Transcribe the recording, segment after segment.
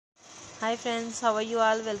Hi friends, how are you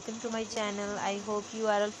all? Welcome to my channel. I hope you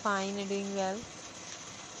are all fine and doing well.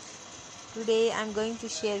 Today I'm going to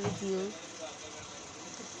share with you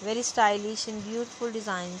very stylish and beautiful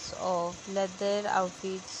designs of leather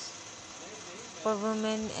outfits for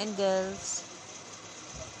women and girls.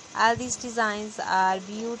 All these designs are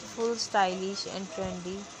beautiful, stylish and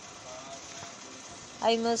trendy.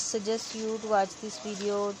 I must suggest you to watch this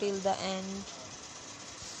video till the end.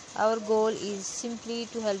 Our goal is simply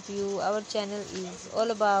to help you. Our channel is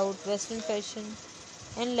all about western fashion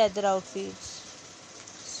and leather outfits.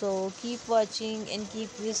 So keep watching and keep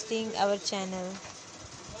visiting our channel,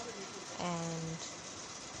 and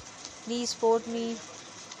please support me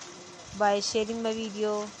by sharing my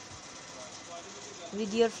video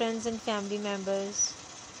with your friends and family members,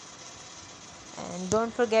 and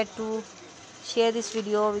don't forget to share this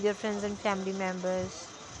video with your friends and family members.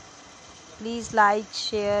 Please like,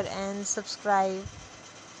 share and subscribe,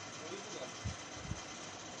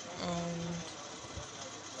 and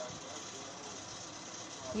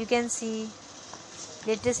you can see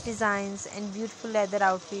latest designs and beautiful leather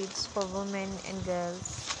outfits for women and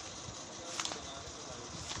girls.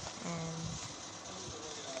 And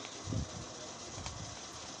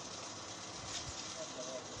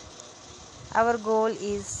our goal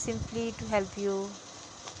is simply to help you.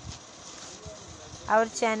 Our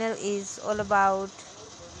channel is all about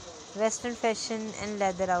western fashion and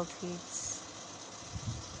leather outfits.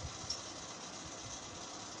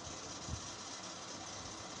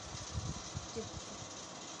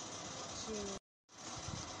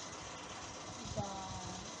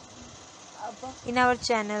 In our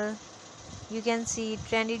channel, you can see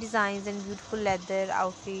trendy designs and beautiful leather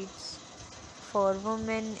outfits for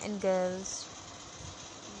women and girls.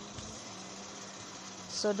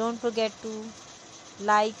 So don't forget to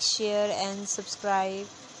like, share and subscribe.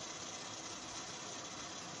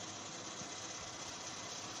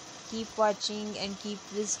 Keep watching and keep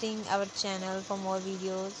visiting our channel for more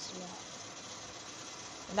videos.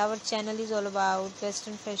 And our channel is all about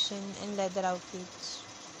western fashion and leather outfits.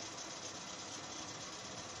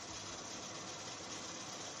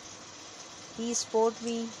 Please support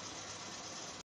me